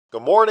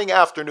Good morning,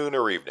 afternoon,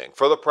 or evening.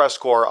 For the Press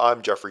Corps,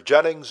 I'm Geoffrey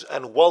Jennings,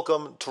 and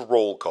welcome to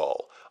Roll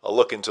Call, a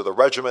look into the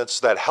regiments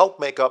that help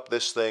make up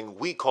this thing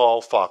we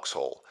call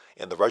Foxhole,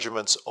 in the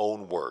regiment's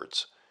own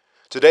words.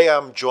 Today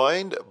I'm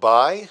joined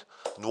by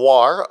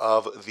Noir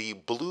of the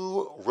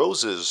Blue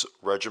Roses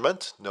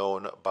Regiment,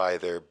 known by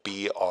their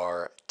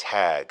BR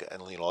tag.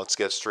 And let's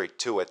get straight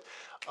to it.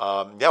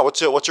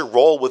 What's your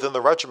role within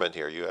the regiment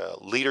here? You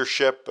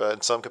leadership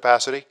in some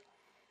capacity?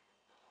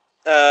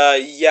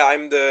 Yeah,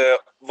 I'm the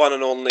one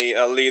and only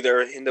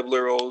leader in the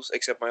Blue Rose,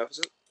 except my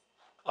officer.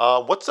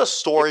 What's the Yep.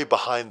 story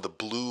behind the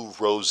Blue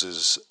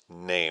Roses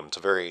name? It's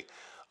a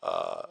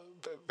uh,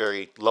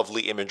 very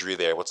lovely imagery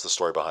there. What's the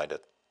story behind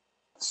it?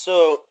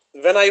 So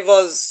when I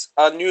was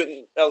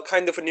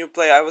kind of a new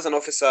player, I was an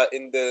officer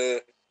in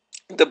the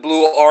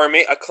Blue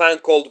Army, a clan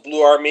called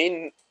Blue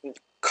Army,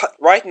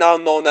 right now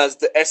known as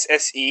the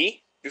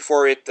SSE.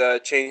 Before it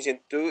changed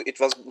into it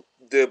was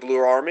the Blue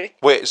Army.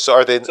 Wait, so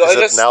So is I it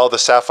just now the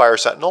Sapphire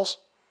Sentinels?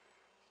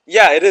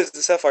 yeah, it is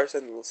the Sapphire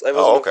Sentinels. I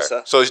was Oh, an okay.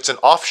 officer. So it's an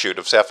offshoot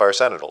of Sapphire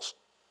Sentinels.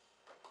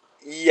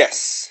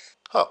 Yes,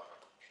 Huh.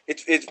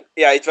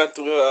 it went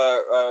through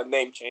a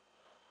name change,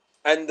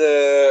 and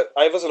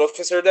I was an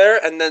officer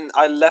there, and then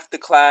I left the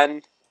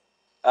clan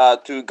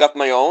to get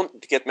my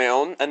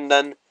own, and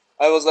then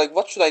I was like,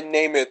 what should I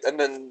name it? And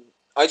then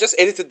I just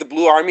edited the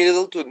Blue Army a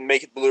little to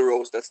make it Blue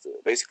Rose. That's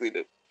basically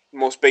the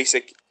most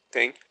basic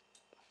thing,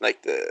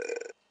 like the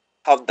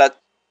how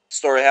that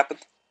story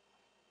happened.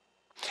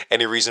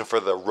 Any reason for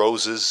the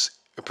roses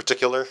in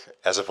particular,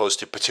 as opposed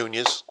to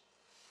petunias?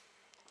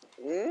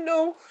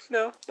 No,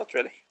 no, not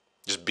really.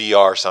 Just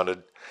BR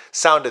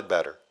sounded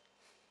better.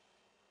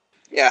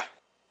 Yeah.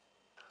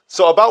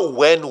 So, about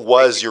when Thank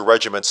was you. your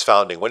regiment's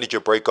founding? When did you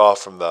break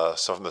off from the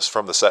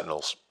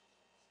Sentinels?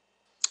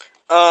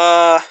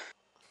 Uh,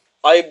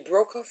 I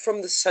broke off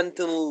from the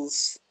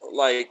Sentinels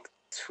like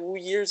 2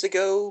 years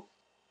ago,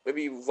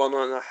 maybe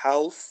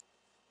 1.5.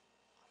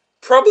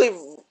 Probably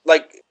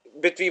like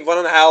between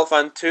 1.5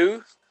 and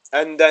 2,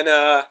 and then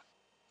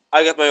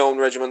I got my own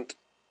regiment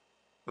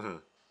Hmm.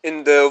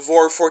 in the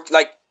War 40.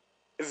 Like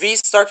we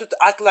started to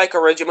act like a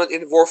regiment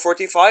in War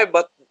 45,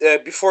 but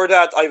before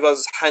that I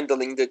was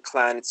handling the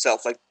clan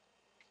itself, like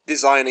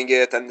designing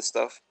it and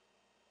stuff.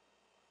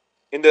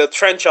 In the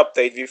trench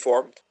update we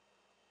formed.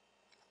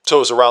 So it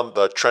was around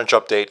the trench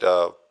update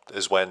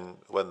is when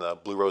the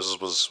Blue Roses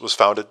was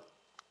founded,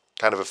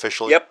 kind of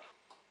officially. Yep.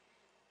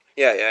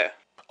 Yeah, yeah.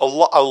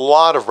 A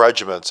lot of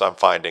regiments I'm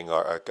finding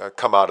are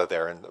come out of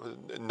there, and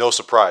no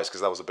surprise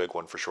because that was a big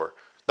one for sure.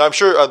 Now I'm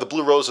sure the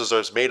Blue Roses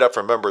is made up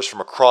from members from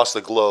across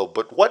the globe,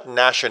 but what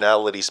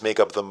nationalities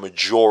make up the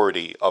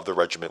majority of the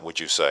regiment? Would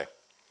you say?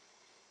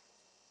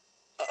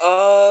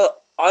 Uh,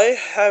 I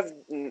have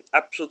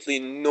absolutely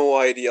no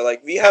idea.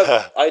 Like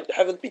I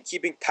haven't been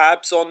keeping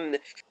tabs on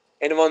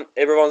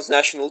everyone's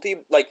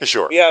nationality. Like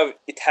Sure. we have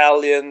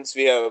Italians,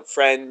 we have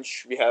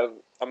French, we have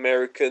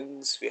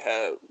Americans, we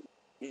have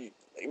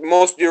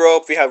most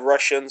Europe, we have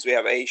Russians, we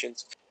have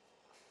Asians.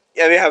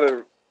 Yeah, we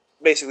have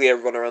basically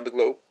everyone around the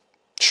globe.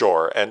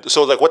 Sure. And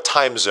so, like, what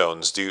time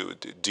zones do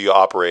you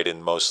operate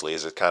in mostly?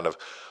 Is it kind of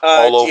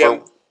all over?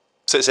 GM,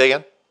 Say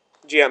again.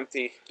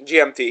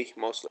 GMT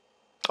mostly.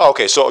 Oh,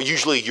 okay, so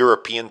usually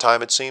European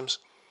time, it seems.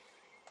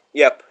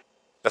 Yep.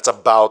 That's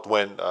about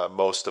when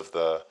most of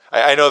the.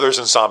 I know there's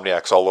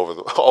insomniacs all over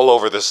all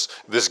over this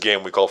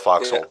game we call Yeah.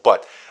 Foxhole,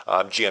 but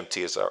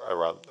GMT is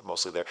around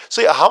mostly there.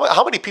 So yeah,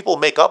 how many people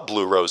make up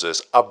Blue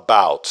Roses?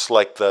 About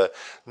like the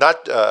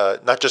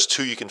not just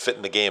who you can fit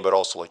in the game, but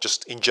also like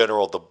just in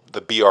general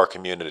the BR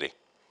community.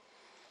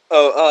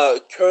 Oh,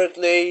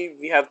 currently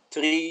we have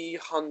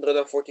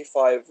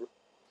 345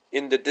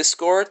 in the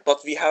Discord,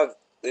 but we have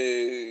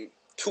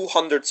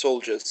 200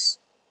 soldiers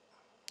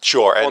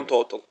Sure, on and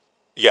total.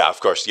 yeah, of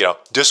course.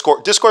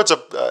 Discord's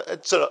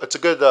it's a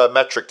good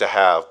metric to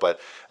have, but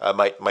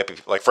might be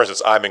like, for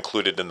instance, I'm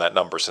included in that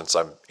number since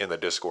I'm in the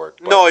Discord.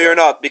 No, But you're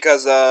not,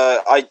 because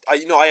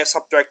I have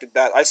subtracted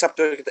that. I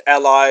subtracted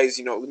allies,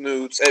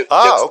 newts,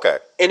 just okay,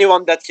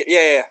 anyone that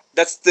yeah,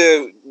 that's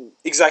the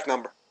exact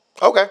number.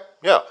 okay,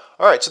 yeah,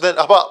 all right. So then,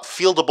 how about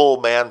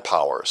fieldable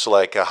manpower? So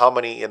like, how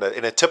many in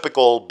a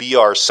typical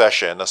BR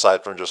session,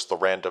 aside from just the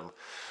random,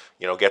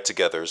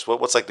 get-togethers?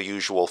 What's like the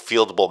usual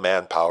fieldable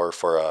manpower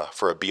for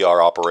a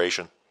BR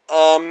operation?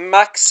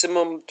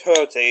 Maximum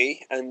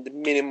 30 and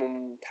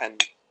minimum 10.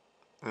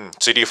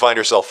 So do you find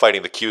yourself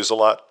fighting the queues a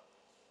lot?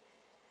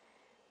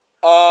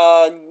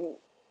 Uh,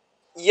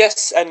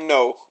 yes and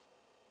no,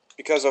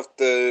 because of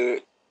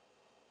the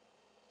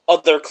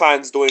other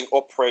clans doing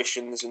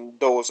operations in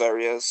those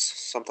areas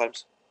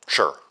sometimes.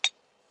 Sure.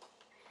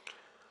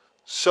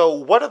 So,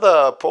 what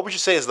would you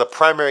say is the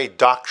primary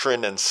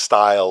doctrine and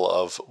style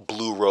of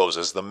Blue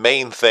Roses? The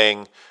main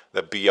thing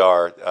that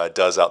BR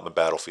does out in the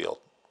battlefield.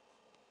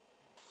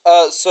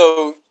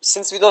 So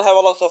since we don't have a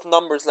lot of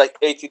numbers like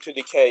 80 to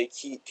the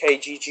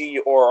KGG,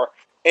 or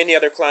any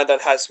other clan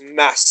that has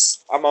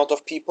mass amount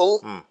of people,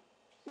 Hmm.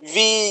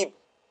 we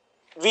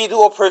we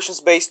do operations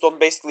based on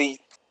basically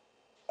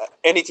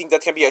anything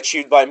that can be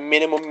achieved by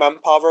minimum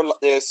manpower.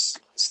 Is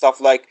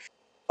stuff like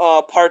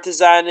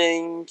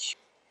partisaning,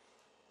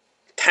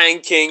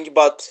 tanking,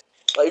 but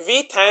like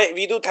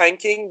we do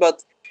tanking,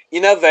 but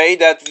in a way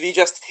that we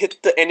just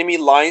hit the enemy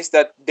lines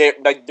that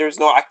there's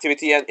no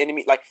activity and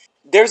enemy like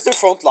there's the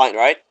front line,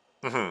 right?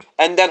 Mm-hmm.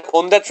 And then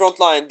on that front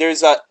line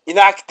there's a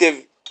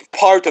inactive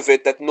part of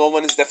it that no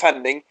one is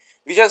defending.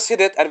 We just hit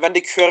it, and when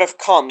the QRF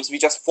comes, we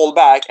just fall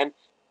back and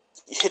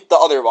hit the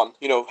other one,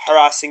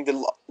 harassing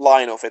the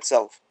line of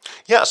itself.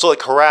 Yeah, so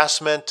like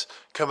harassment,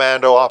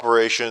 commando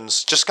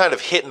operations, just kind of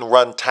hit and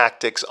run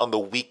tactics on the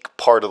weak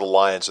part of the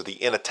lines or the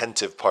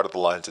inattentive part of the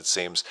lines, it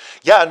seems.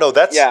 Yeah, no,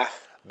 Yeah.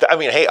 I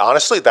mean, hey,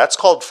 honestly, that's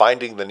called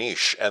finding the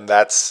niche, and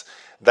that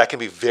can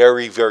be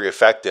very, very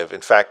effective.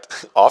 In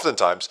fact,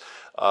 oftentimes,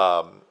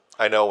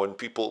 I know when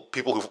people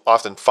who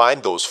often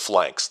find those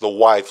flanks, the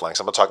wide flanks.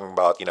 I'm not talking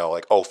about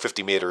like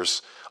 50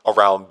 meters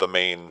around the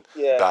main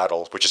Yeah.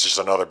 battle, which is just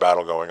another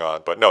battle going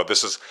on. But no,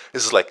 this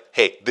is like,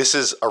 hey, this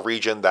is a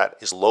region that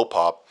is low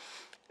pop,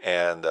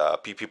 and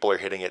people are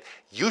hitting it.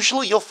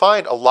 Usually, you'll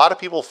find a lot of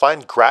people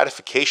find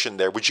gratification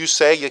there. Would you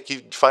say you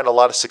find a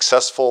lot of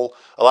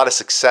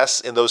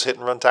success in those hit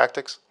and run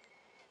tactics?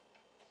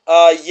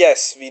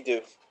 Yes, we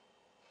do.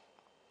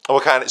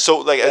 What kind of so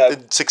like Yeah.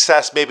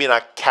 success? Maybe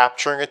not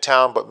capturing a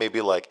town, but maybe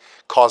like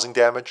causing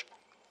damage.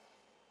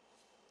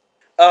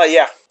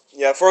 Yeah.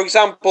 Yeah. For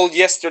example,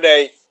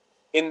 yesterday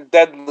in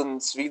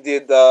Deadlands, we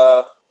did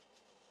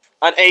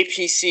an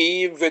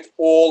APC with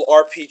all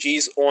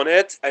RPGs on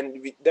it,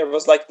 and there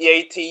was like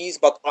EATs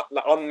but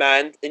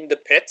unmanned in the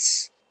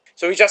pits.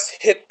 So we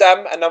just hit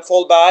them and then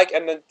fall back,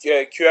 and then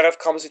QRF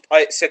comes with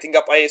setting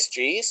up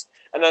ISGs,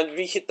 and then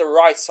we hit the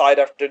right side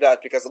after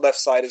that because the left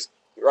side is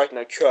right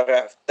now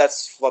QRF.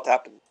 That's what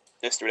happened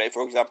yesterday,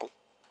 for example.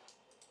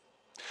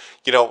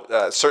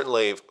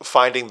 Certainly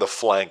finding the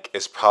flank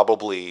is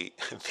probably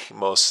the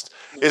most.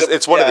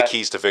 It's one of the Yeah,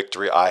 keys to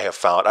victory I have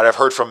found, and I've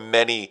heard from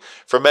many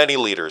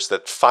leaders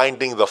that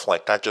finding the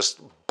flank, not just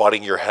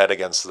butting your head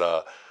against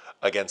the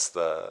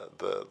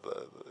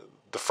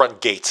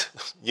front gate,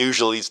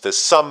 usually leads to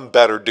some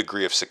better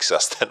degree of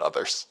success than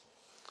others.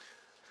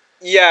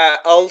 yeah.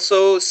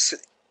 Also,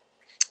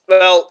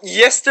 well,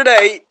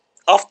 yesterday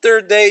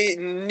after they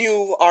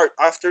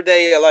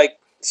like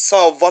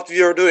saw what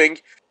we were doing,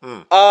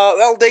 Hmm.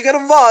 well, they got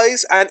a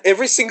wise, and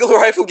every single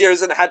rifle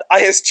garrison had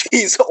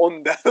ISGs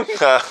on them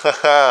with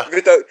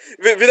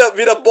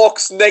a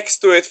box next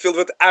to it filled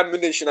with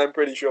ammunition. I'm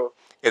pretty sure.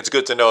 It's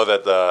good to know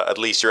that at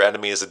least your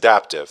enemy is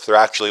adaptive. They're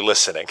actually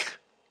listening.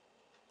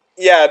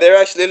 Yeah, they're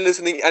actually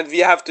listening, and we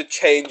have to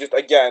change it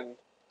again.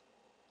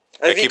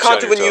 And It we keeps you on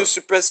can't your even use toes.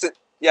 suppression.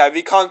 Yeah,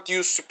 we can't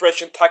use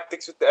suppression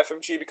tactics with the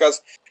FMG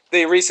because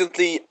they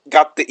recently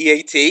got the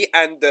EAT,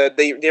 and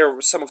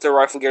they're some of their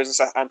rifle garrisons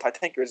are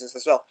anti-tank garrisons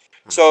as well.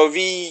 Mhm. So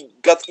we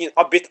got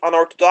a bit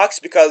unorthodox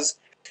because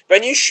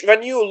when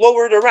you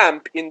lower the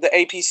ramp in the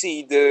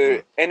APC, Mm.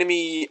 the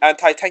enemy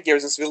anti-tank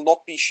garrisons will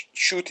not be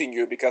shooting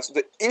you because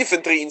the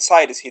infantry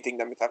inside is hitting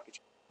them with RPG.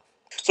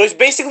 So it's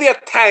basically a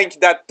tank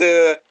that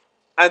the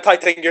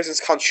anti-tank garrisons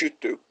can't shoot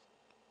to.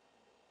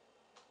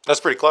 That's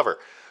pretty clever.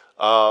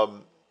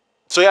 Um,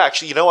 so yeah,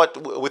 actually, you know what?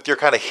 With your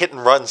kind of hit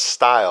and run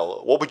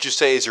style, what would you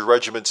say is your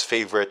regiment's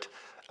favorite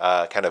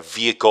kind of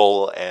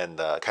vehicle and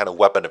kind of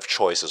weapon of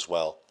choice as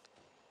well?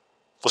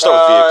 We'll start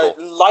with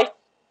vehicle.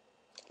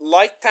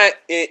 Light tank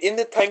in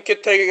the tank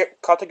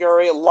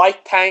category.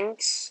 Light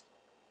tanks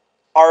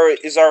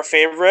is our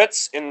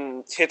favorites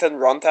in hit and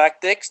run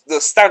tactics. The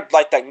standard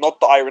light tank, not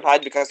the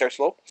Ironhide because they're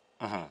slow.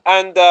 Hmm.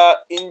 And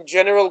in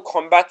general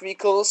combat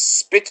vehicles,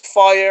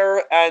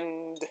 Spitfire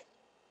and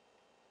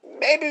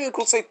maybe we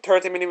could say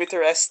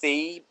 30mm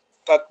SD,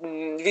 but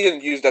we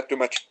didn't use that too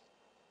much.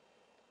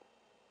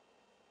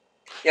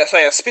 Yeah, so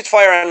yeah,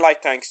 Spitfire and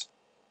light tanks,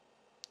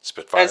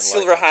 Spitfire and and light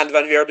tanks, Silverhand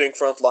when we are doing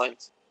front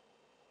lines.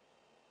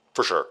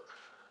 for sure.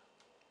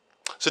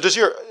 So does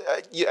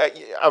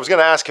I was going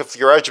to ask if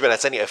your regiment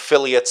has any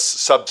affiliates,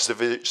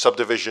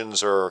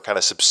 subdivisions, or kind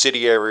of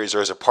subsidiaries,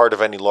 or is it part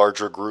of any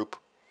larger group?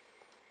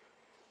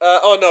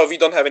 Oh no, we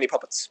don't have any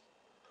puppets.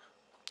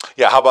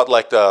 Yeah, how about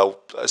like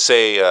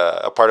say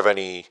a part of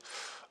any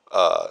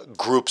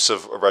groups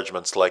of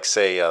regiments, like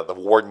say the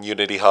Warden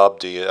Unity Hub?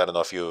 I don't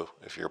know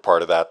if you're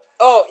part of that.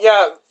 Oh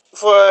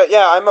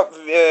yeah, I'm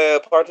a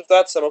part of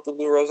that. Some of the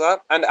Blue Rosa,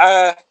 and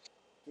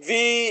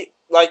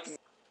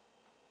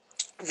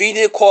we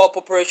do co-op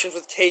operations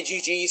with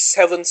KGG,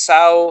 Seven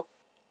Sao,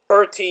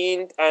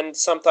 13th, and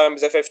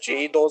sometimes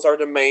FFG. Those are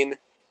the main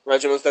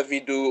regiments that we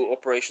do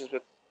operations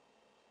with.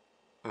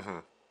 Mm-hmm.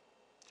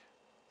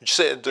 Did you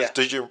say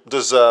Yeah.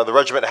 does the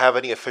regiment have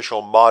any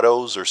official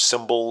mottos or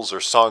symbols or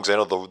songs? I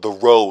know the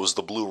rose,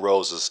 the blue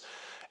rose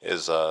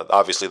is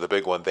obviously the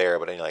big one there,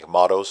 but any like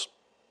mottos?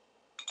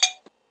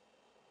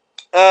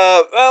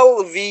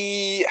 Well,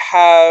 we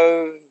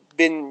have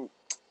been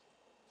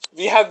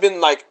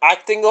like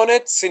acting on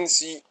it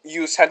since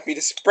you sent me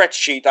the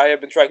spreadsheet. I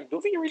have been trying.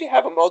 Do we really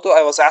have a motto?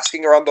 I was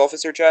asking around the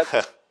officer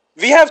chat.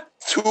 We have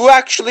two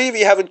actually.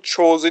 We haven't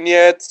chosen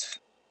yet.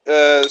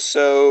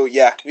 So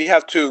yeah, we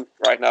have two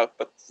right now,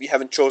 but we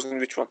haven't chosen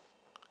which one.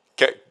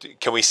 Can,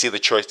 can we see the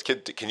choice?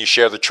 Can you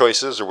share the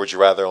choices, or would you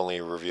rather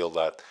only reveal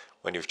that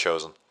when you've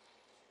chosen?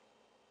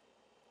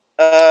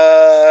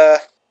 Uh,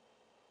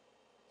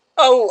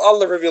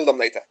 I'll reveal them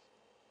later.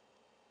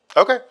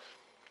 Okay.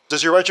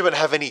 Does your regiment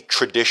have any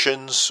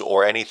traditions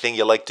or anything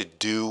you like to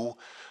do,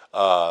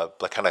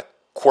 like kind of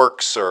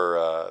quirks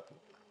or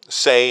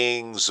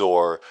sayings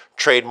or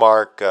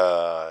trademark,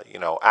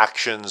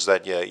 actions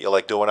that you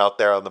like doing out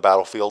there on the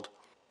battlefield?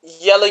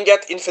 Yelling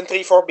at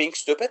infantry for being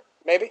stupid,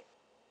 maybe.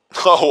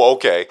 Oh,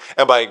 okay.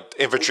 And by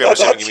infantry, I'm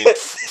assuming you That's mean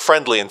it.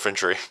 friendly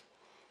infantry.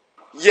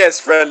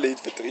 Yes, friendly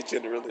infantry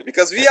generally,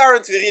 because we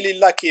aren't really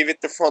lucky with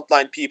the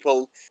frontline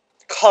people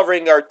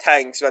covering our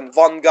tanks when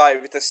one guy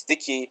with a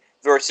sticky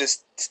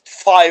versus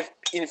five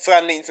in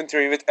friendly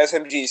infantry with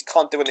SMGs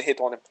can't even hit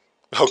on him.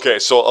 Okay,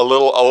 so a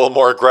little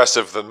more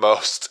aggressive than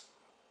most.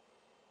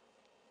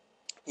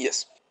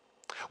 Yes,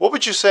 What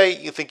would you say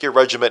you think your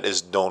regiment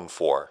is known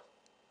for?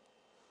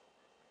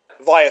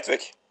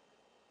 Viatvik.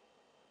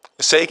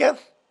 Say again?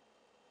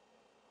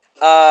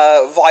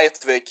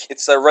 Viatvik.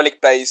 It's a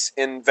relic base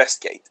in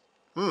Westgate.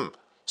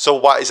 So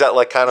why is that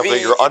like kind of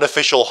We your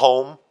unofficial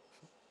home?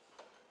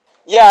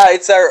 Yeah,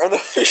 it's our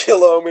unofficial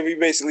home. We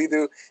basically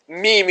do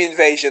meme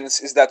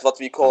invasions. Is that what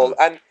we call?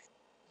 And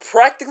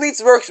practically,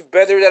 it works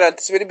better than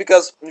anticipated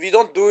because we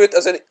don't do it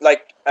as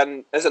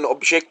an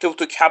objective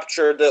to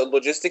capture the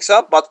logistics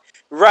up, but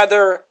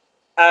rather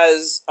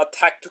as a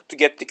tactic to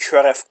get the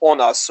QRF on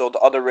us, so the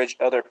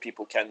other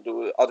people can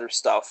do other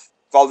stuff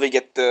while we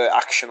get the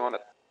action on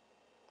it.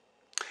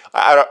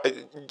 I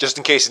don't, just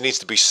in case it needs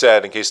to be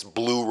said, in case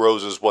Blue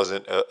Roses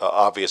wasn't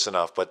obvious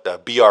enough, but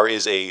BR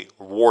is a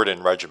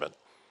warden regiment.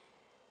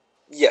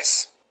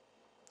 Yes.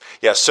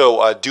 Yeah,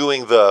 so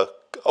doing the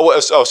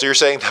so you're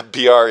saying that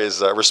BR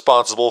is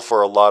responsible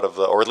for a lot of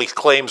the, or at least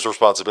claims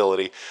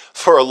responsibility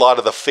for a lot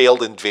of the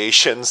failed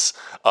invasions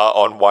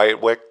on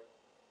Wyattwick.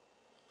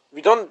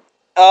 We don't.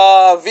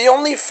 We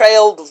only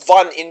failed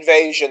one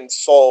invasion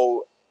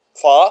so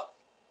far,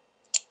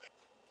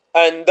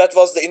 and that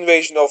was the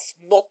invasion of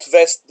not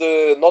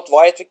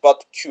Viatic,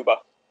 but Cuba.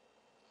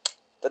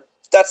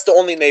 That's the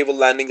only naval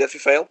landing that we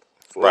failed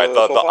Right,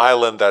 so the far.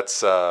 island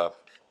that's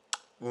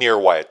near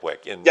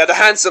Wyattwick in Yeah, the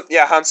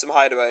handsome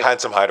hideaway.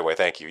 Handsome Hideaway.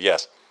 Thank you.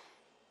 Yes.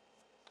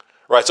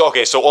 Right. So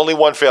okay. So only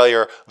one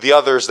failure. The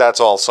others, that's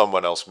all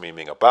someone else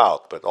memeing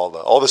about. But all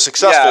the Yeah,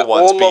 successful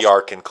ones, BR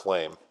can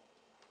claim.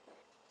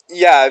 we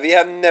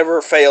have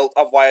never failed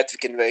a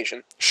Viatic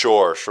invasion.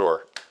 Sure.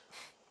 Sure.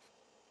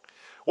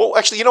 Well,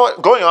 actually, you know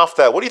what? Going off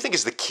that, what do you think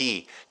is the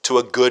key to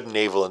a good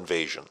naval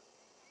invasion?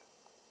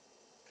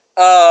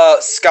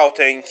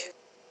 Scouting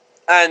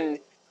and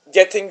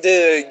getting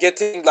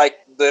like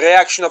the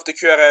reaction of the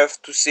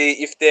QRF to see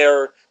if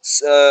they're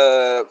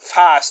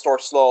fast or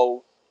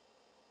slow,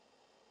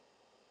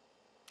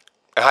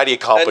 And how do you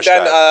and accomplish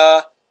then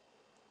that?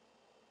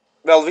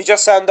 well, we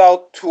just send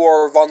out two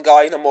or one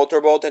guy in a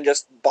motorboat and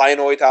just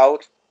bino it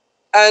out.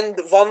 And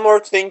one more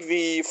thing,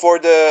 we for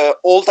the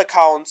old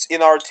accounts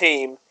in our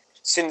team,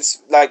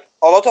 since like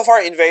a lot of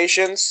our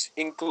invasions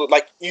include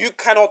like you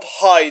cannot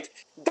hide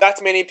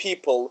that many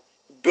people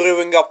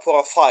brewing up for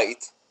a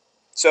fight.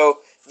 So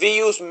we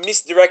use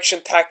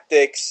misdirection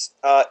tactics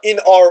in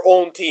our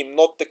own team,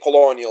 not the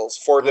colonials.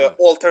 For the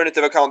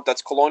alternative account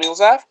that colonials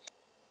have,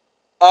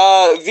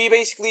 we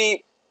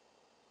basically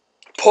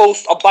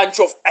post a bunch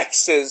of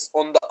X's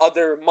on the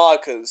other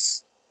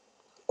markers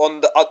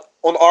on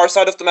our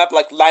side of the map,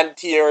 like land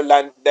here,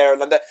 land there,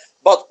 land there.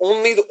 But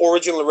only the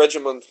original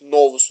regiment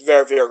knows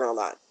where we are gonna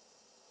land.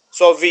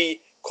 So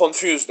we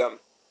confuse them.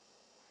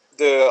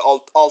 The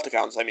alt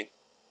accounts, I mean.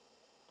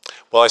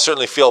 Well, I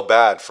certainly feel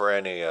bad for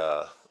any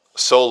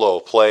solo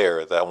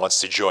player that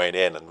wants to join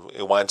in and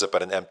it winds up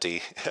at an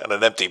empty on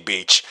an empty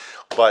beach.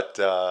 But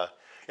yeah,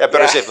 better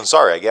Yeah, safe than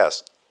sorry, I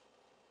guess.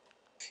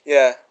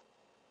 yeah.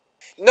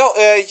 No,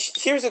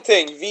 here's the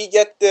thing: we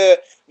get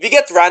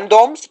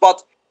randoms,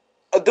 but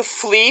the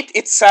fleet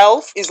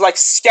itself is like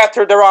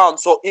scattered around.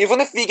 So even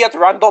if we get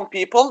random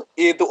people,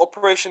 the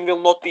operation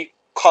will not be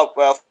cut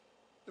well.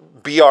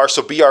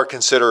 BR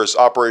considers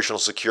operational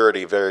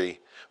security very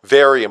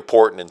very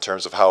important in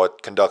terms of how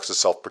it conducts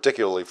itself,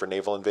 particularly for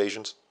naval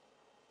invasions.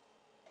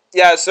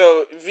 Yeah,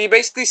 so we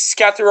basically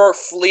scatter our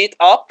fleet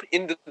up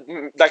in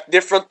the like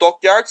different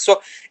dockyards.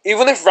 So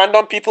even if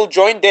random people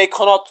join, they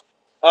cannot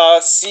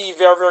see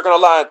where we're gonna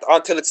land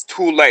until it's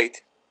too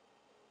late.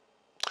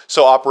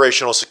 So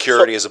operational So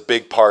security is a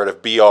big part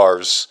of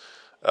BR's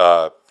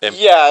yeah,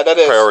 that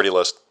is. priority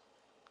list.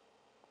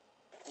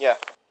 Yeah,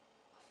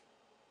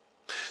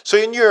 So,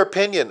 in your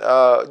opinion,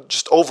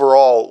 just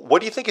overall, what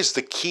do you think is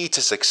the key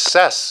to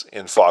success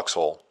in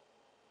Foxhole?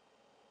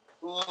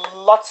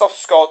 lots of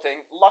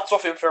scouting, lots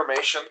of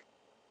information,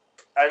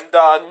 and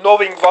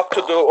knowing what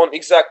to do on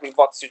exactly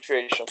what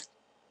situation.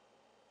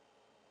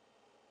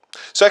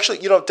 So, actually,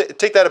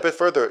 take that a bit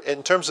further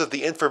in terms of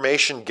the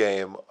information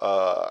game.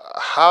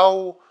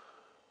 How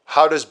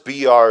does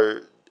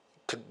BR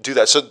do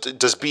that? So,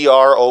 does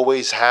BR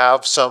always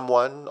have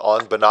someone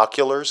on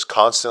binoculars,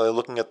 constantly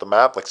looking at the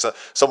map? Like,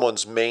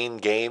 someone's main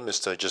game is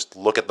to just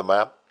look at the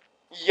map.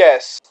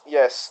 Yes,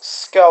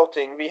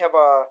 scouting. We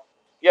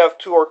have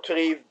two or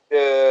three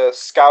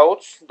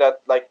scouts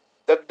that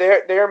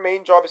their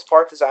main job is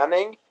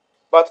partisaning,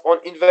 but on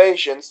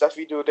invasions that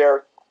we do,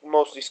 they're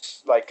mostly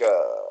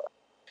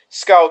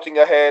scouting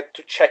ahead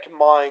to check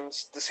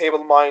mines,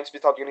 disable mines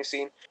without getting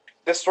seen,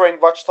 destroying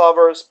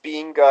watchtowers,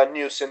 being a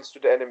nuisance to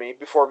the enemy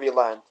before we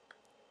land.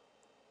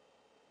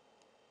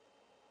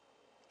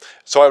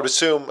 So I would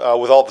assume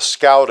with all the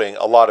scouting,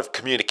 a lot of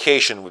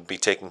communication would be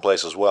taking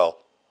place as well.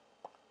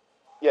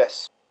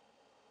 Yes.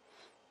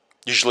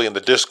 Usually in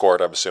the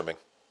Discord, I'm assuming.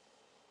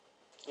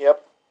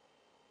 Yep.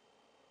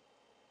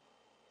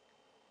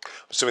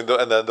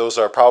 And then those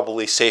are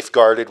probably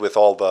safeguarded with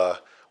all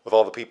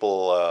the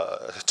people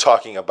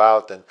talking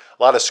about, and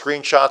a lot of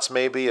screenshots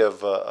maybe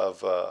of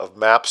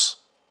maps.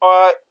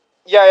 Uh,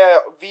 yeah.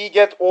 We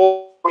get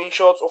all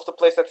screenshots of the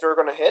place that we're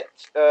gonna hit.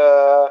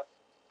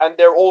 And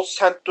they're all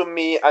sent to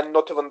me and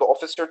not even the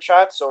officer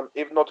chat. So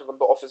if not even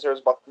the officers,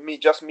 but me,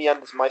 just me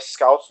and my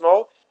scouts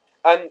know.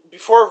 And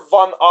before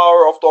 1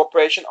 hour of the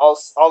operation,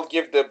 I'll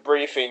give the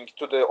briefing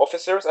to the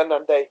officers, and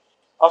then they,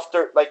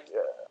 after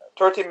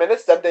 30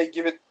 minutes, then they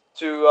give it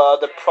to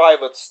the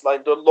privates,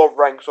 like the low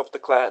ranks of the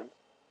clan.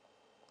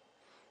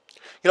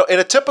 You know, in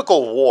a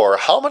typical war,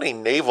 how many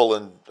naval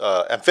and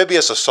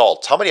amphibious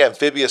assaults? How many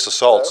amphibious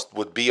assaults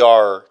Hello. would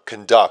BR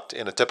conduct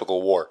in a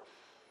typical war?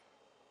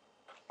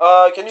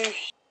 Can you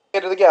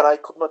get it again? I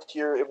could not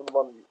hear even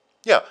one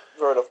Yeah,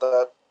 word of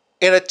that.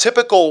 in a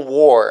typical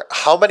war,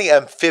 how many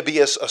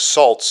amphibious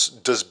assaults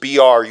does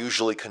BR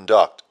usually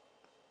conduct?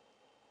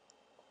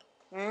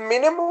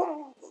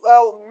 Minimally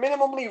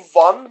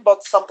one,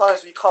 but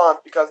sometimes we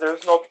can't because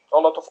there's not a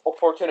lot of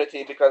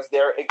opportunity because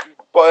they're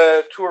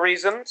two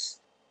reasons.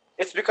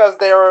 It's because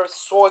they are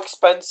so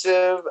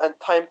expensive and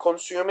time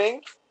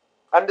consuming,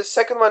 and the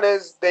second one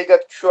is they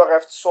get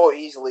QRF'd so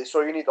easily.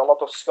 So you need a lot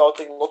of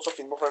scouting, lots of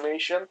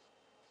information,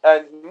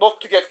 and not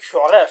to get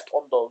QRF'd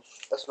on those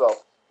as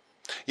well.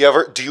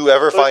 Do you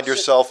ever So find it's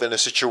yourself in a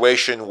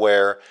situation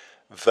where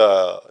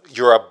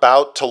you're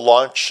about to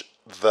launch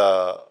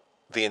the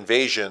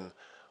invasion,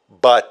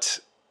 but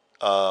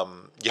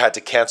you had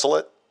to cancel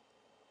it,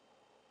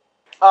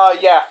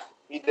 yeah,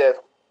 we did.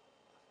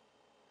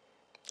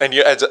 and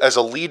you as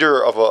a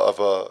leader of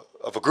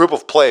a group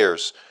of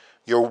players,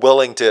 you're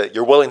willing to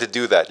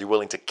do that. You're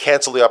willing to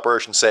cancel the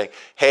operation, saying,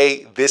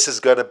 "Hey, this is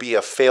going to be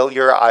a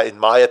failure, in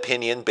my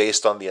opinion,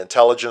 based on the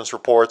intelligence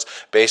reports,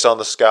 based on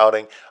the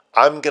scouting.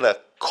 I'm going to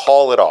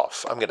call it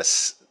off. We're going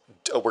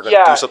to do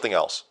Yeah, something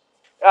else."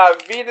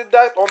 we did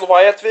that on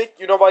Viatvik.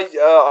 You know why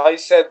I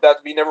said that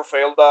we never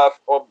failed on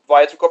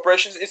Viatvik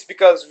operations? It's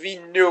because we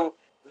knew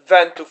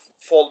when to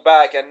fall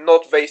back and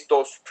not waste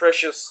those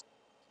precious,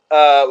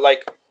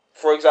 like,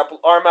 for example,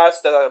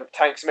 armats that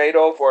tanks made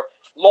of, or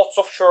lots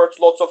of shirts,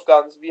 lots of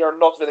guns. We are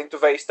not willing to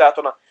waste that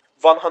on a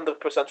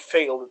 100%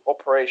 failed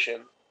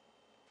operation.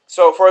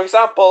 So, for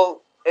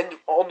example,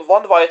 on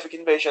one Viatvik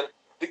invasion,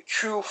 the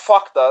Q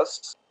fucked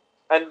us,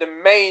 and the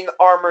main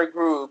armor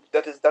group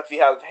that we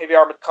have heavy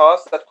armored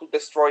cars that could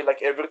destroy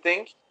like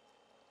everything,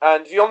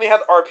 and we only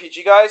had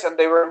RPG guys, and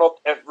they were not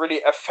really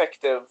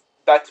effective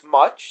that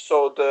much.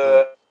 So Hmm.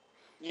 the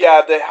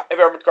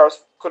heavy armored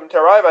cars couldn't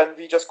arrive, and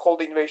we just called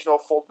the invasion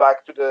off, fall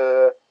back to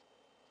the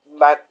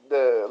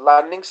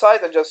landing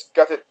site, and just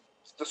got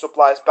the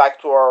supplies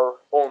back to our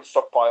own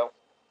stockpile.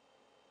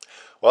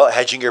 Well,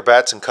 hedging your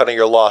bets and cutting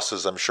your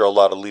losses. I'm sure a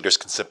lot of leaders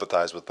can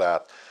sympathize with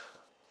that.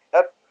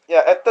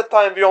 At that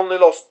time we only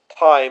lost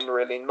time,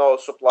 really. No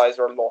supplies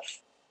were lost.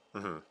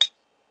 Hmm.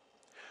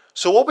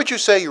 So, what would you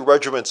say your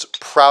regiment's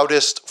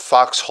proudest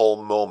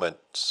foxhole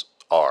moments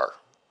are?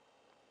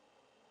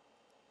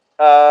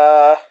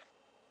 Uh,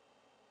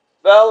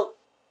 well,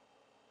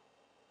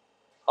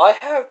 I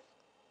have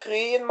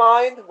three in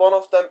mind. One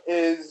of them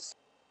is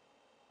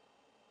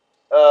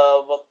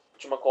what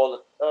you call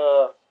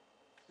it?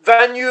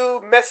 When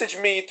you message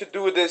me to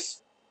do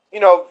this,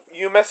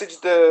 you message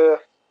the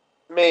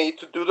me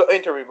to do the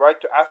interview, right?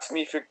 To ask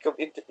me if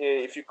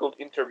you could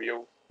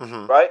interview,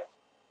 Hmm. right?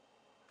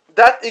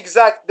 That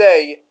exact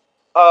day,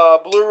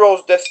 Blue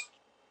Rose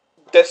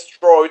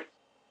destroyed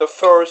the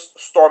first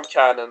storm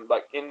cannon.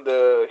 Like in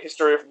the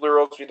history of Blue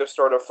Rose, we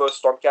destroyed our first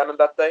storm cannon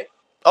that day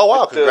Oh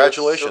wow! with the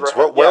Congratulations.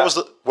 silver hand. Yeah,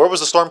 Where was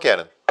the storm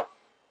cannon?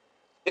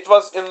 it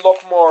was in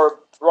Lockmore,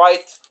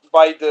 right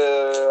by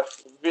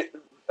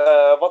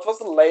what was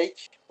the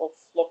lake of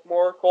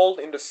Lockmore called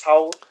in the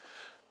south?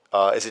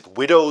 Is it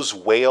Widow's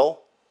Whale?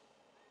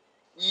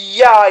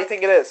 Yeah, I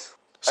think it is. I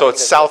So think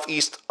it's it is. Yes.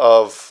 southeast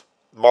of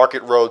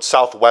Market Road,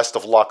 southwest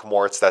of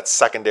Lockmore. It's that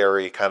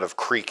secondary kind of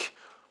creek.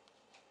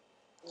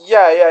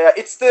 Yeah.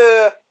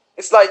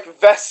 It's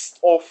like west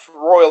of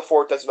Royal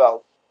Fort as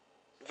well.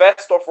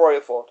 West of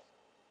Royal Fort.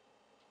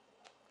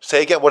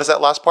 Say again. What is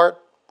that last part?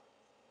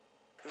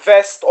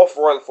 West of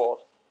Royal Fort.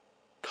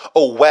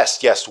 Oh,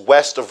 west. Yes,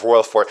 west of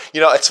Royal Fort.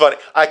 You know, it's funny.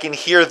 I can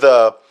hear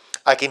the.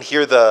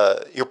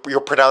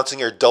 You're pronouncing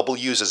your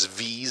W's as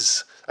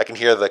V's. I can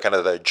hear the kind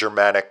of the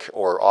Germanic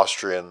or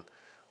Austrian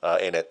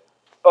in it.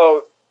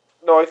 Oh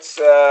no, it's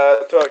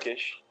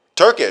Turkish.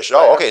 Turkish. I Oh,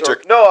 have okay.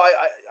 No,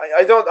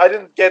 I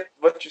didn't get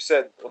what you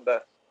said on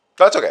that.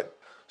 That's okay.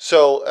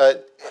 So,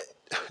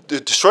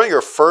 destroying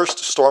your first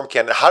storm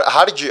cannon.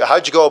 How did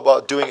you go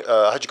about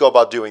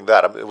doing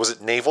that? I mean, was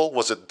it naval?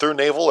 Was it through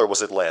naval or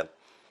was it land?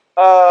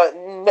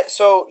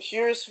 So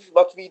here's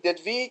what we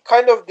did. We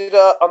kind of did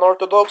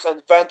unorthodox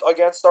and went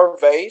against our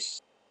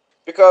ways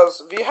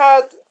because we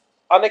had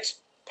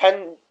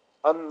unexpend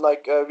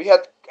unlike we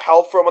had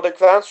help from other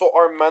clans, so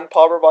our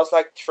manpower was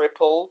like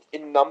tripled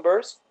in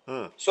numbers.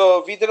 Hmm.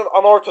 So we did an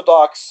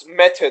unorthodox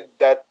method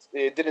that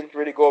didn't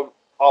really go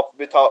up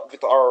with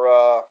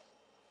our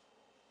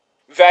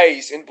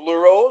ways in Blue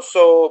Rose.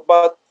 So,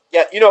 but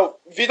yeah, we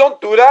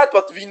don't do that,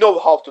 but we know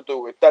how to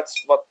do it. That's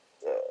what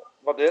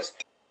it is.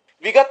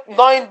 We got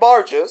 9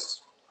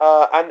 barges,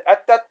 and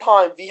at that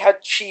time we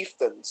had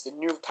chieftains, the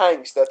new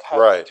tanks that had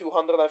Right.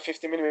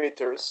 250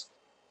 millimeters.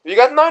 We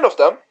got 9 of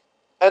them,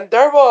 and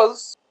there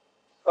was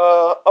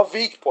a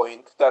weak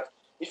point that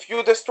if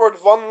you destroyed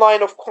one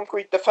line of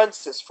concrete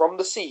defenses from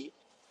the sea,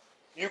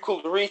 you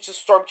could reach the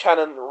storm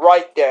cannon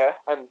right there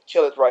and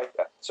kill it right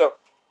there. So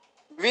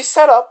we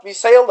sailed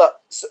up,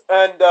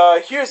 and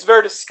here's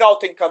where the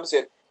scouting comes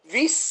in.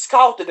 We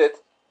scouted it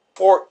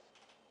for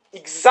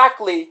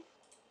exactly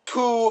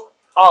 2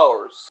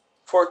 hours.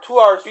 For 2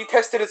 hours, we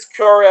tested its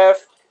QRF.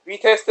 We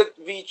checked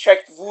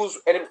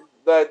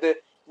the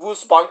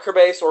whose bunker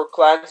base or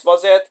clans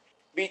was it.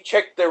 We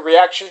checked the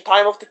reaction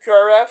time of the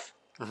QRF,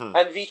 Hmm.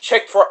 and we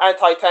checked for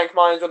anti-tank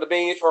mines on the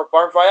beach or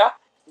barbed wire.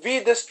 We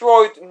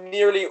destroyed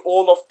nearly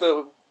all of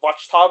the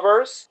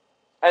watchtowers,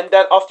 and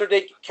then after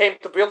they came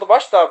to build the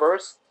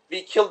watchtowers,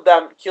 we killed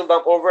them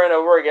over and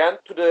over again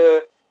to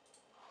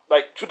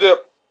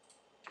the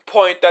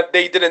point that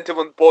they didn't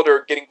even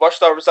bother getting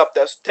watchtowers up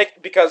there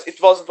because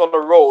it wasn't on the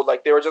road.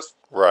 Like they were just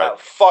Right.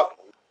 fuck.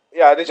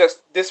 Yeah, they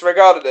just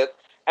disregarded it.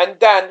 And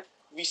then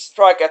we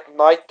struck at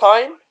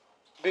nighttime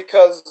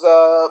because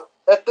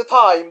at the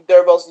time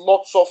there was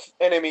lots of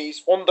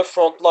enemies on the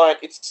front line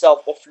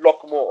itself of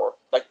Lockmore.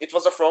 Like it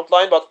was a front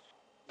line, but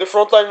the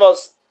front line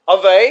was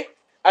away,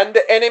 and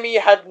the enemy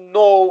had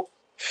no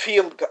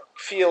field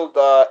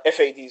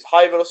FATs,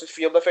 high velocity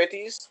field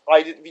FATs.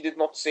 We did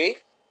not see.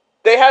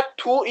 They had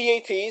 2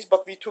 EATs,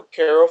 but we took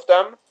care of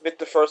them with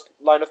the first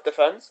line of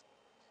defense.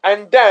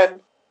 And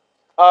then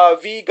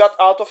we got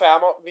out of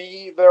ammo.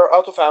 We were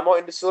out of ammo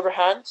in the silver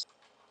hands.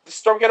 The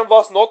storm cannon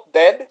was not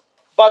dead,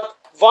 but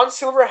one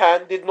silver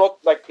hand did not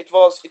like it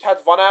was. It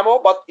had one ammo,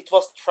 but it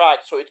was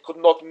tracked, so it could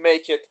not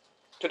make it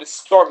to the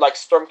storm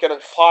cannon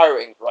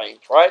firing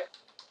range. Right.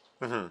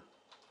 Hmm.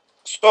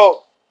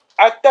 So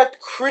at that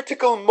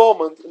critical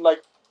moment, in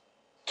like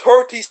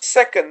 30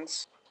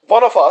 seconds,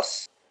 one of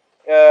us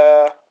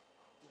uh,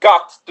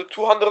 got the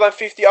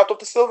 250 out of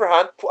the silver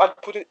hand and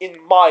put it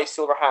in my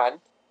silver hand,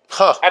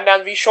 Huh. and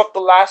then we shot the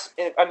last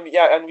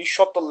and we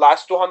shot the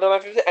last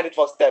 250 and it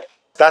was dead.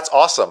 That's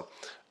awesome.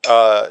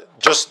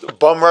 Just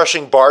bum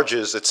rushing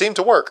barges. It seemed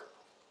to work.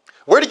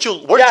 Where did you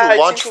Yeah, it seemed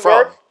launch to from?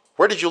 work.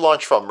 Where did you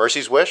launch from?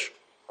 Mercy's Wish?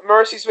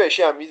 Mercy's Wish,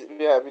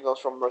 we got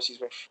from Mercy's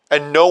Wish.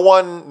 And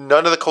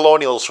none of the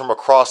colonials from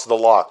across the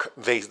loch,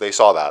 they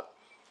saw that.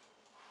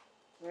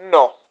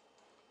 No,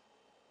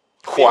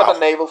 we had a Wow.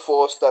 naval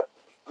force that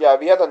yeah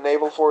we had a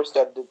naval force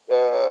that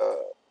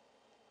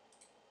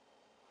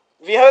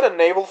we had a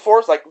naval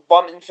force like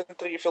one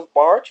infantry filled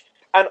barge,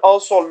 and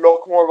also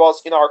Lockmore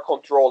was in our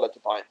control at the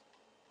time.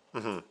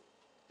 Hmm.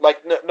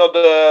 Like no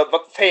the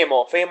but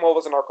Famo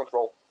was in our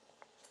control,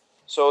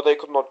 so they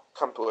could not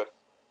come to it.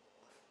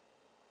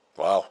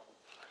 Wow.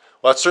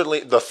 Well, that's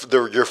certainly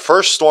your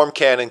first storm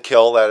cannon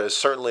kill. That is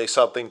certainly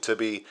something to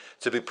be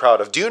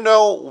proud of. Do you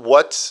know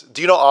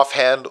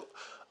offhand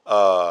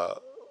uh,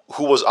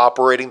 who was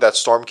operating that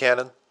storm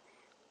cannon?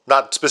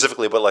 Not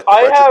specifically, but like the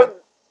I regiment. have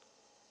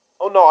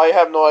Oh no, I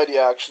have no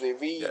idea actually.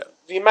 Yeah.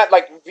 We met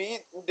like we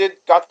did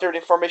got their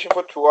information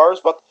for 2 hours,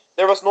 but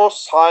there was no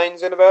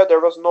signs anywhere. There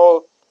was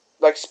no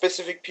like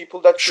specific people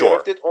that Sure.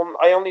 curved it.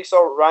 I only saw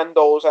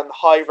randos and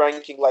high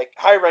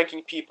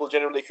ranking people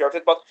generally curved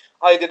it, but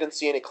I didn't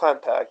see any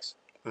clan tags.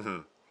 Hmm.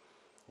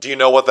 Do you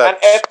know what And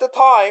that? at the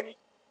time,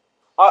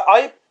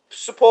 I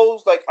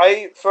suppose like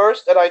I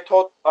first and I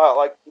thought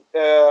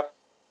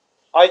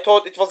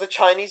it was the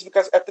Chinese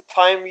because at the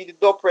time we did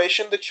the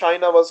operation, the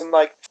China was in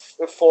like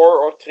 4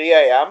 or 3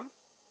 a.m.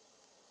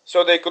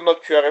 So they could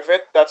not curve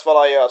it. That's what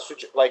I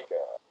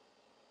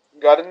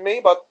got in me.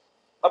 But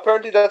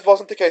apparently that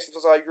wasn't the case. It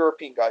was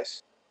European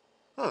guys.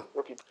 Hmm.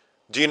 European.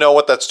 Do you know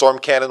what that storm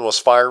cannon was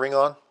firing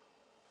on?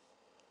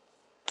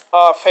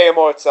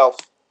 Famo itself,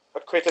 a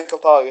critical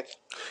target.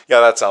 Yeah,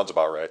 that sounds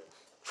about right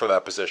for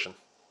that position.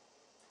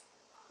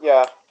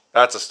 Yeah,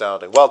 That's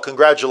astounding. Well,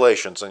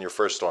 congratulations on your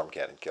first storm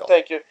cannon kill.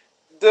 thank you.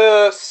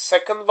 The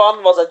second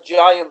one was a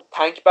giant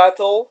tank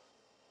battle,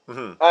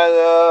 Hmm.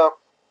 and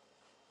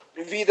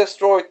we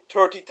destroyed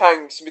 30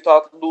 tanks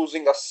without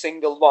losing a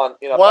single one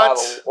in a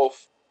battle What?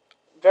 of.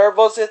 Where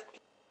was it?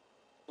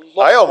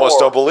 I almost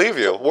don't Lockmore. believe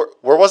you. So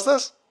Where was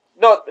this?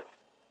 no,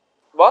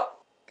 what?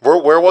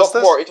 Where was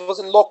this? Lockmore. It was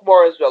in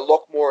Lockmore as well.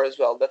 Lockmore as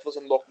well. That was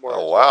in Lockmore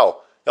Oh as well.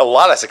 wow, a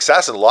lot of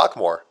success in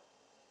Lockmore.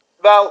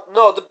 Well,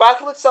 no, the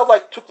battle itself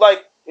like took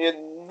like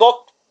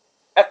not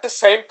at the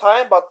same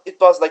time, but it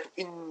was like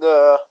in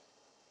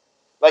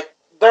like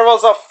there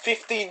was a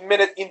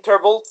 15-minute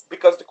interval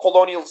because the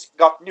colonials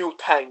got new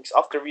tanks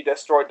after we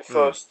destroyed the Hmm.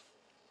 first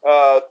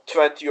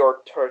 20 or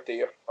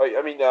 30.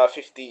 I mean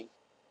 15.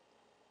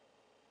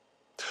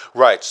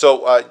 Right.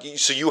 So,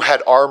 so you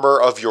had armor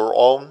of your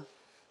own,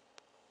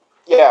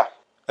 Yeah,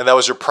 and that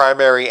was your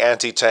primary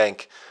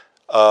anti-tank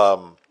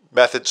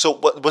method. So,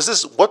 what was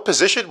this? What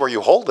position were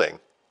you holding?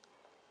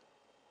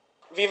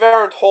 we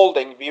weren't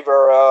holding. We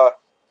were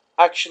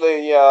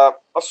actually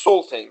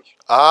assaulting.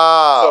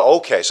 Ah, So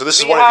okay. So this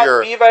is one of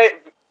your, we were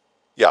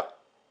yeah.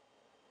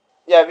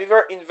 yeah, we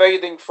were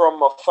invading from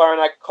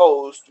Farnack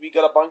coast. We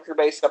got a bunker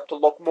base up to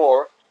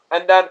Lockmore,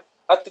 and then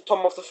at the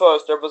top of the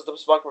first, there was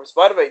those bunkers.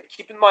 By the way,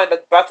 keep in mind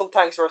that battle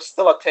tanks were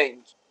still a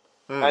thing,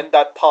 Hmm. and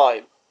that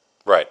time.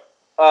 Right.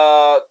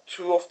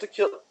 Three of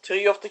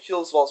the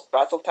kills was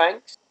battle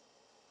tanks.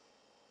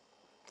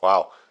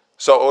 Wow.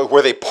 So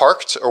were they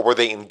parked or were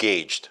they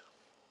engaged?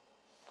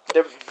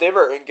 They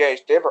were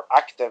engaged. They were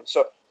active.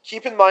 So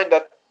keep in mind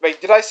that.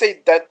 Wait, did I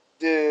say that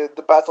the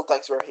battle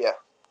tanks were here?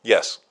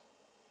 Yes.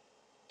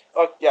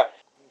 Oh yeah,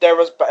 there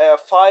was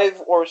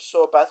five or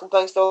so battle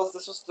tanks that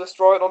this was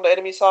destroyed on the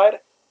enemy side.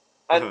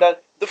 And Hmm. then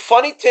the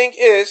funny thing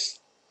is,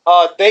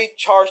 they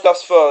charged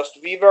us first.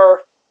 We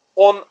were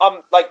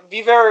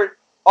we were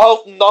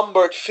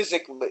outnumbered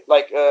physically.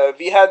 Like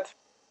we had,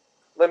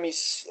 let me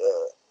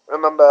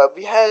remember,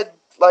 we had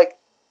like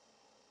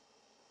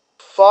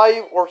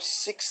 5 or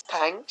 6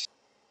 tanks,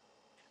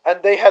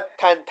 and they had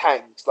 10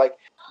 tanks. Like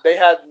they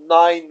had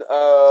 9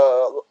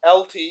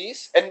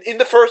 LTs, and in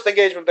the first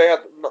engagement they had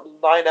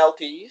 9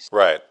 LTs,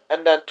 Right.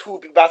 and then 2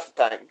 battle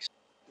tanks.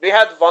 We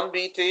had 1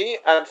 BT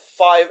and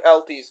 5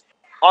 LTs.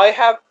 I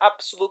have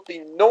absolutely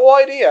no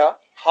idea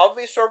how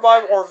we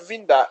survived or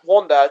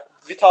won that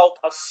without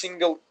a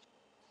single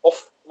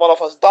of one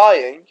of us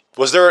dying.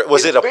 Was there? It's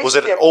Was it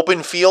basically an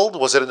open field?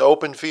 Was it an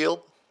open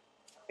field?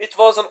 it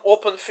was an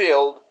open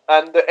field,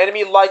 and the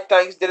enemy light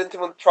tanks didn't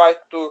even try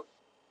to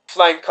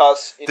flank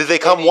us Did in they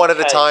come any one at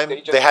a tanks. time?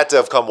 They had to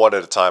have come one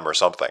at a time or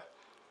something.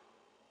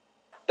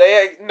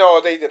 They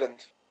no, they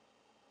didn't.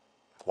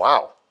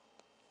 Wow.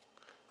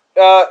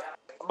 Uh,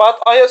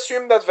 but I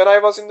assume that when I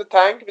was in the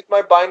tank with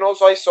my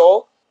binos, I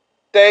saw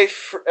they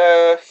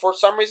for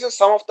some reason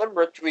some of them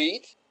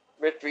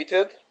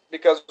retreated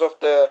because of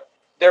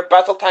their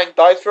battle tank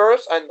died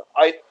first, and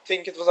I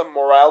think it was a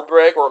morale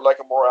break or like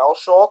a morale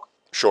shock.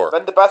 Sure.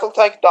 When the battle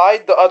tank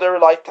died, the other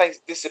light tanks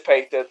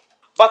dissipated.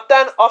 But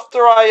then after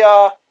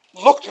I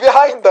looked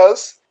behind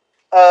us,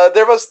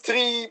 there was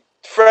 3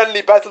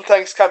 friendly battle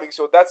tanks coming,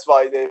 so that's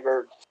why they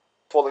were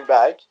falling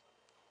back.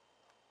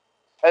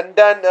 And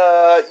then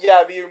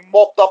yeah, we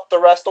mopped up the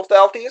rest of the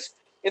LTs.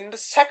 In the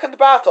second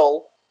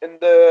battle, in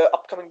the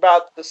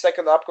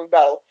second upcoming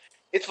battle,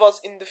 it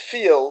was in the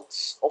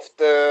fields of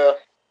the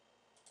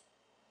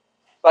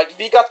like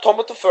we got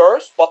Tomato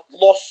first, but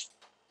lost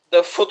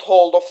the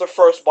foothold of the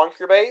first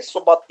bunker base. So,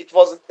 but it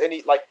wasn't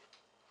any like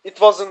it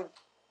wasn't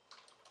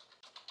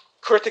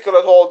critical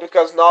at all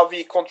because now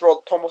we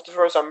controlled Tom of the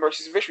First and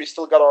Mercy's Wish. We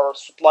still got our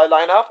supply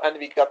line up and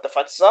we got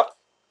defenses up.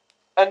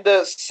 And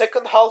the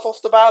second half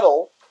of the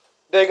battle,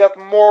 they got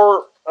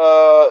more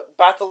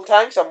battle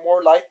tanks and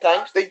more light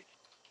tanks. They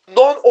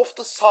none of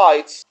the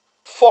sides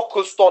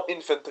focused on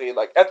infantry.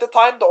 Like at the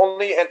time, the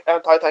only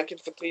anti-tank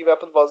infantry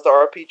weapon was the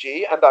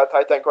RPG and the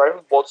anti-tank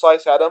rifle. Both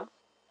sides had them.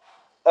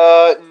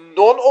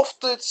 None of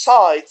the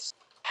sides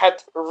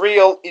had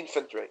real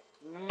infantry.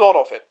 None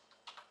of it.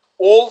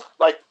 All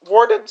like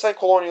wardens and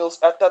colonials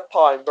at that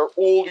time were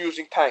all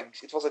using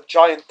tanks. It was a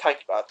giant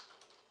tank battle,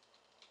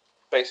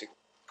 basically.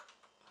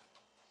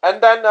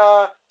 And then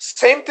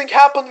same thing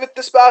happened with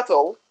this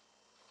battle,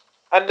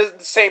 and the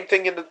same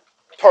thing in the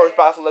third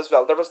battle as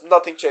well. There was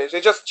nothing changed.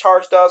 They just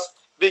charged us.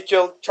 We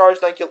killed,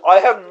 charged and killed. I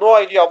have no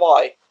idea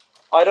why.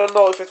 I don't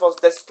know if it was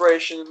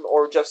desperation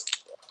or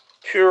just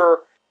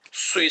pure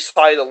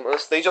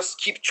suicidalness. They just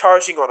keep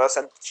charging on us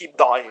and keep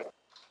dying.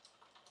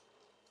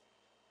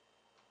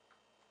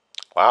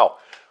 Wow.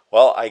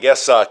 Well, I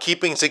guess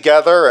keeping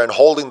together and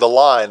holding the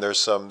line, there's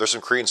some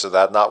credence to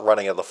that. Not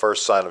running at the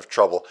first sign of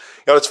trouble.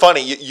 You know, it's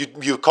funny.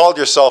 You called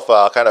yourself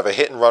kind of a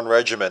hit and run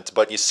regiment,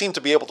 but you seem to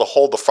be able to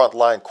hold the front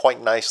line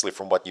quite nicely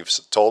from what you've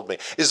told me.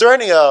 Is there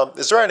any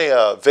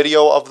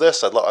video of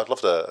this? I'd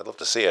love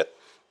to see it.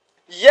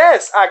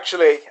 Yes,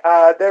 actually,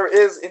 there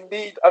is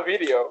indeed a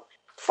video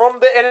from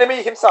the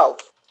enemy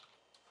himself.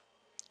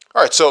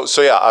 All right, so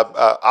yeah,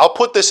 I'll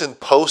put this in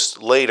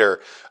post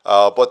later,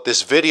 but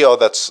this video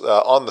that's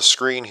on the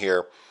screen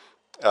here,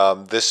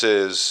 um, this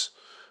is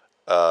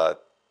uh,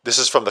 this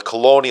is from the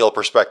colonial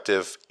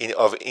perspective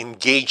of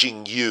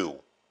engaging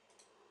you,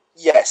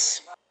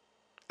 Yes.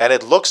 and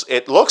it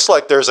looks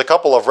like there's a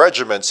couple of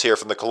regiments here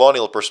from the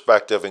colonial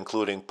perspective,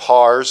 including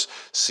PARS,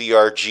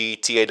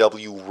 CRG,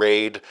 TAW,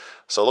 RAID.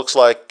 So it looks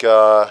like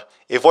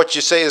if what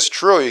you say is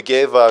true, you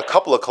gave a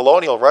couple of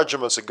colonial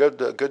regiments a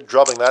good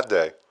drubbing that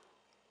day.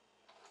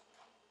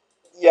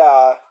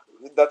 Yeah,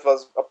 that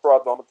was a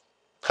proud moment.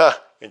 Huh,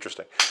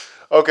 interesting.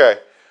 Okay.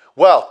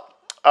 Well,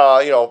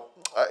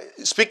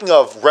 speaking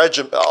of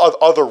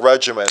other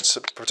regiments,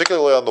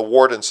 particularly on the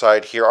Warden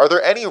side here, are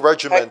there any I,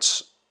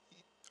 regiments?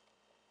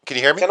 Can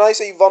you hear me? can I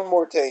say one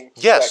more thing?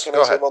 Yeah, Yes. can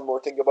Go I say ahead. one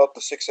more thing about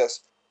the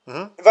success?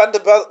 Hmm. When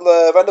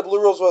the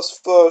Blue Rose was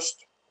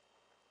first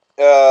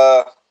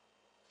uh,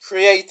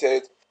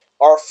 created,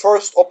 our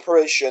first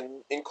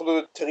operation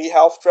included 3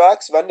 half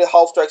tracks. When the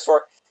half tracks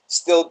were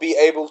still be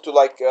able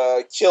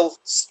to kill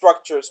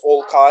structures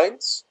all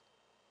kinds,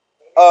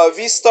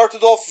 we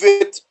started off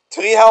with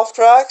 3 half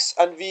tracks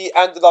and we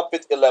ended up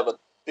with 11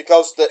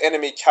 because the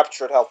enemy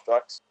captured half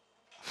tracks.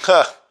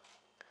 Huh.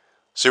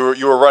 So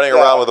you were running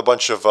around Yeah, with a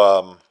bunch of we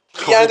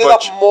with a ended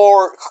up bunch.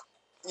 more.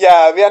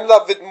 Yeah, we ended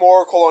up with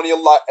more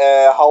colonial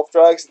half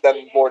tracks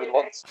than modern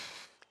ones.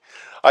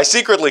 I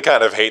secretly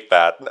kind of hate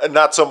that.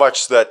 Not so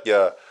much that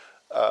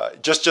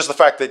just the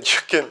fact that you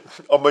can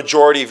a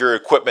majority of your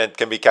equipment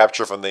can be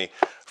captured from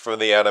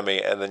the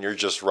enemy, and then you're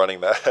just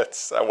running that.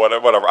 It's,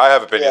 whatever. I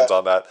have Yeah. opinions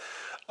on that,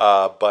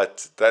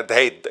 but that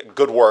hey,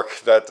 good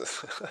work.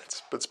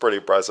 That's pretty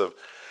impressive.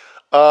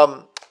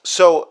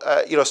 So,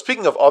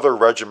 speaking of other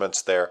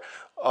regiments there,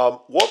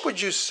 what would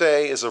you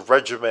say is a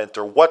regiment,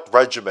 or what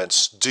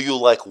regiments do you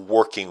like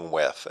working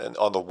with and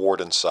on the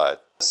Warden side?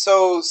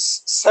 So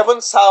Seven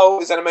Sao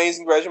is an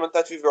amazing regiment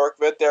that we work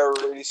with. They're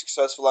really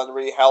successful and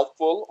really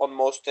helpful on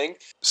most things.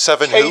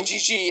 Seven who?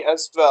 KGG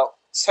as well.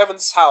 Seven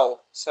Sao.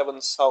 Seven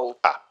Sao.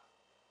 Ah,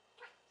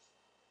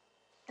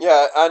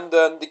 Yeah, and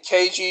then the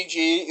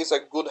KGG is a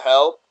good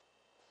help.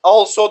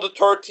 Also, the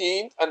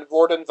 13th and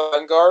Warden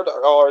Vanguard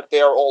are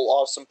they are all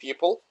awesome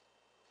people.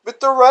 With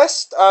the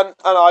rest, and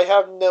I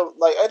have no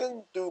I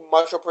didn't do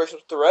much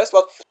operations with the rest,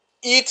 but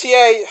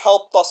ETA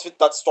helped us with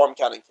that storm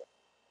cannon.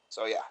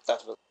 So yeah,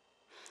 that was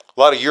a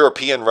lot of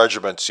European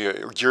regiments,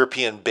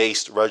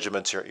 European-based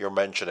regiments you're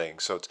mentioning.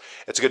 So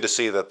it's good to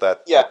see yeah,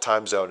 that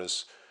time zone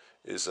is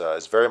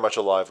very much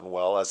alive and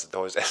well as it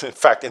always. In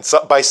fact,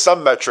 by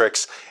some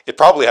metrics, it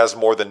probably has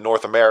more than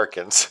North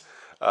Americans,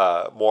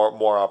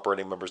 more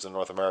operating members than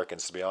North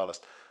Americans, to be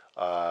honest.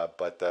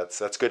 But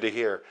that's good to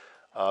hear.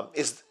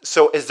 Is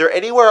there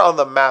anywhere on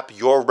the map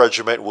your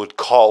regiment would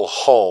call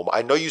home?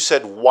 I know you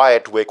said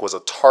Wyattwick was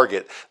a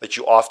target that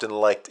you often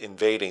liked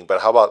invading,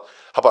 but how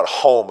about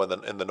home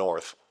in the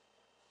north?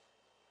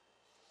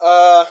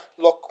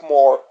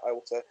 Lockmore, I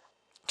would say.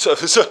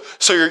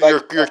 So you're Like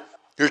you're you're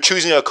you're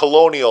choosing a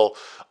colonial,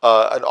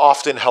 an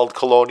often held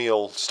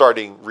colonial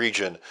starting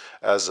region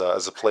as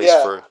a place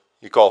yeah, for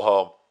you call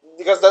home.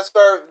 because that's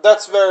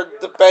where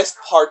the best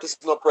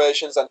partisan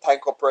operations and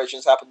tank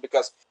operations happen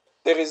because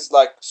there is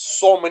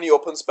so many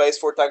open space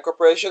for tank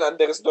operation and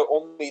there is the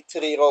only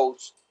 3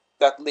 roads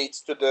that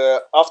leads to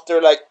the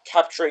after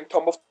capturing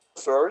Tomb of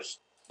Furs.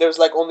 There's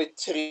only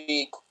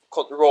 3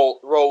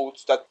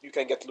 roads that you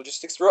can get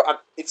logistics through, and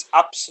it's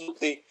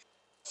absolutely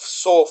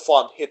so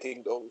fun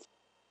hitting those.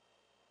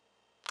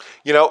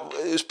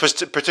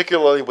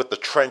 Particularly with the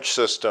trench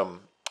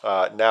system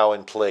now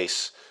in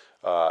place.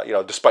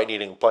 Despite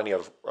needing plenty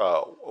of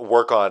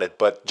work on it,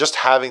 but just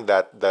having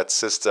that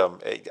system,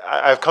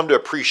 I've come to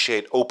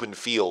appreciate open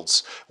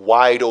fields,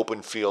 wide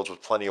open fields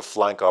with plenty of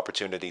flank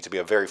opportunity to be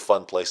a very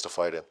fun place to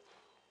fight in.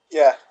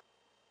 Yeah,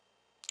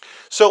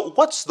 So,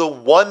 what's the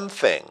one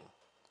thing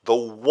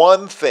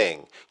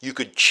you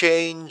could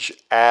change,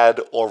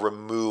 add, or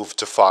remove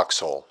to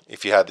Foxhole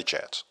if you had the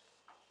chance?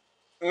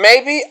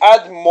 maybe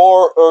add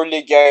more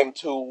early game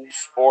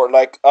tools or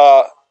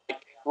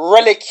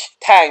relic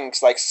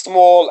tanks, like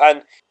small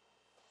and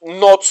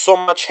not so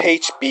much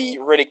HP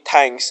relic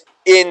tanks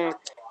in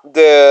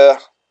the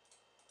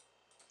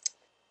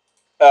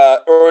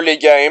early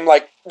game,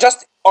 like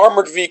just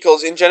armored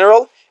vehicles in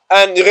general,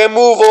 and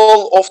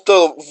removal of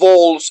the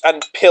walls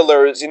and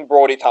pillars in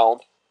Brody Town.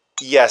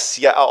 Yes,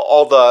 yeah,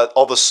 all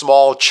the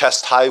small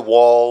chest high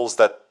walls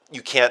that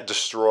you can't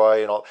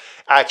destroy and all.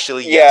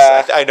 Actually,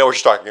 yes, Yeah, I know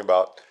what you're talking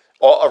about.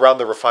 All around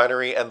the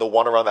refinery and the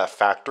one around that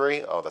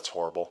factory. Oh, that's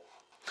horrible.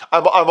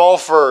 I'm all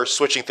for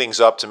switching things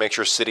up to make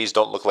sure cities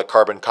don't look like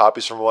carbon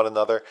copies from one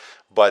another,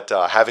 but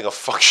having a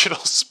functional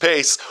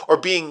space or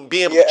being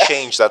able to yeah,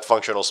 change that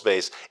functional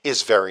space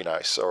is very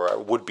nice, or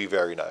would be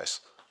very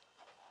nice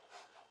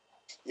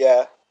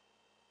yeah.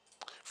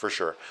 for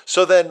sure.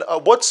 So then,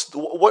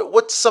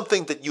 what's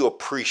something that you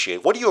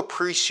appreciate? What do you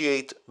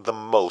appreciate the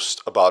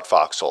most about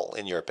Foxhole,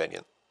 in your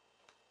opinion?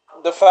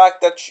 The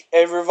fact that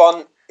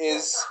everyone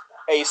is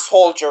a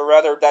soldier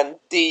rather than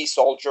the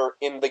soldier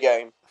in the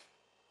game.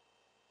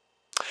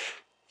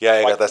 Yeah,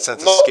 you got Like that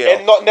sense of no, scale.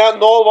 and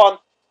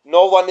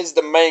no one is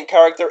the main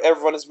character.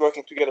 Everyone is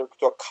working together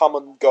to a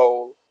common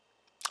goal.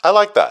 I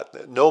like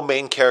that. No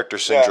main character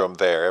Yeah, syndrome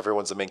there.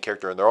 Everyone's the main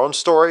character in their own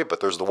story, but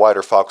there's the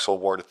wider Foxhole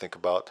war to think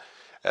about,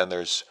 and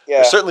there's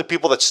yeah, certainly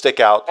people that stick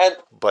out, and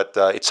but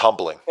it's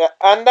humbling. yeah,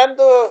 and then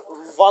the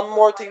one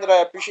more thing that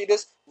I appreciate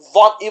is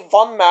one if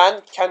one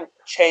man can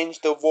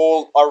change the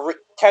whole or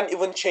can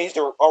even change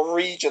a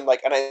region,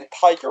 like an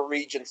entire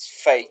region's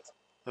fate.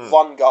 Hmm.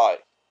 One guy.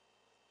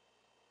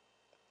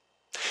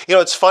 You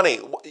know, it's funny.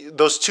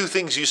 Those two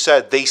things you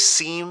said, they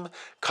seem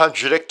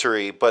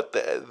contradictory, but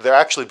they're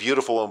actually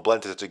beautiful and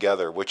blended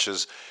together, which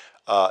is,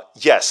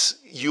 yes,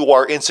 you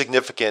are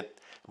insignificant,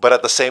 but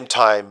at the same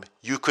time,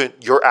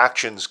 your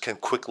actions can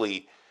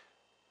quickly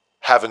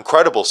have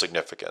incredible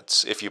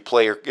significance if you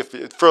play,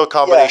 if for a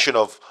combination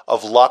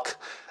of luck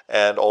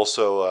and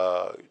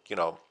also,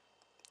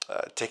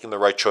 taking the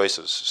right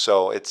choices.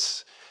 So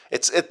that's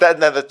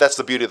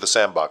the beauty of the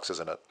sandbox,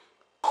 isn't it?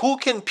 Who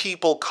can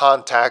people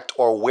contact,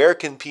 or where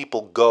can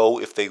people go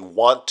if they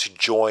want to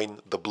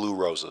join the Blue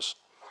Roses?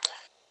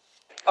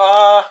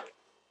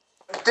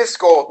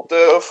 Discord,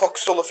 the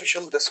Foxhole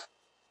official Discord.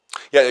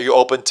 Yeah, are you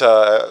open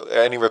to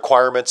any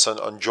requirements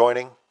on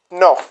joining?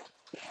 No.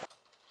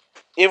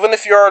 Even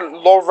if you're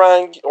low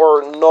rank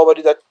or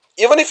nobody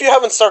even if you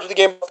haven't started the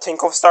game,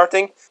 think of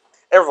starting,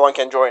 everyone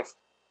can join.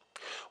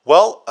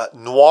 Well,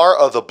 Noir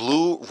of the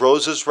Blue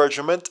Roses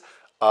Regiment,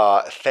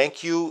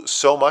 thank you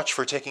so much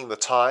for taking the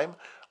time.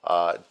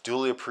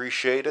 Duly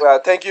appreciate it.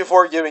 Thank you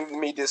for giving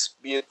me this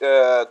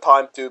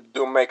time to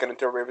make an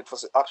interview. It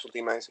was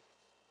absolutely amazing.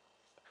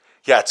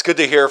 Yeah, it's good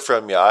to hear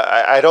from you.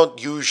 I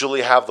don't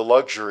usually have the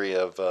luxury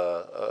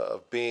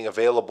of being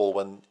available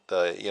when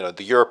the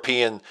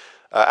European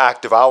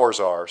active hours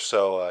are.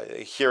 So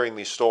hearing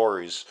these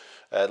stories,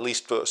 at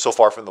least so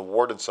far from the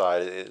warden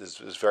side,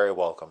 is very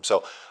welcome.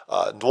 So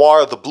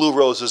Noir of the Blue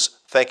Roses,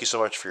 thank you so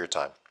much for your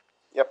time.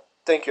 Yep,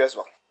 thank you as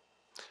well.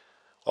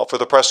 Well, for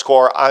the Press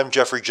Corps, I'm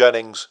Geoffrey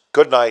Jennings.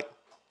 Good night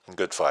and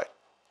good fight.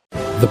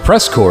 The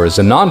Press Corps is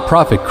a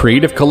non-profit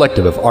creative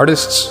collective of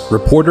artists,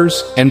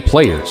 reporters, and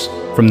players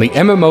from the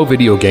MMO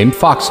video game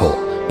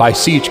Foxhole by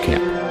Siege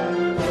Camp.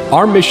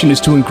 Our mission is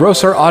to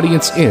engross our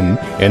audience in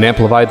and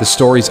amplify the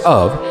stories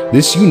of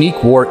this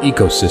unique war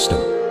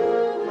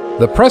ecosystem.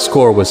 The Press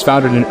Corps was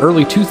founded in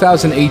early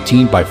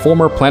 2018 by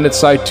former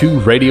PlanetSide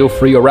 2 Radio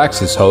Free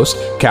Araxis host,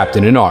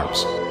 Captain in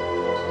Arms.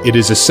 It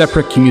is a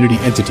separate community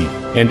entity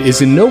and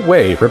is in no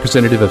way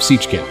representative of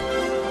Siege Camp.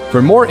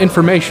 For more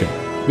information,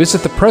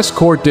 visit the Press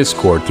Corps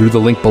Discord through the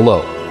link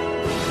below.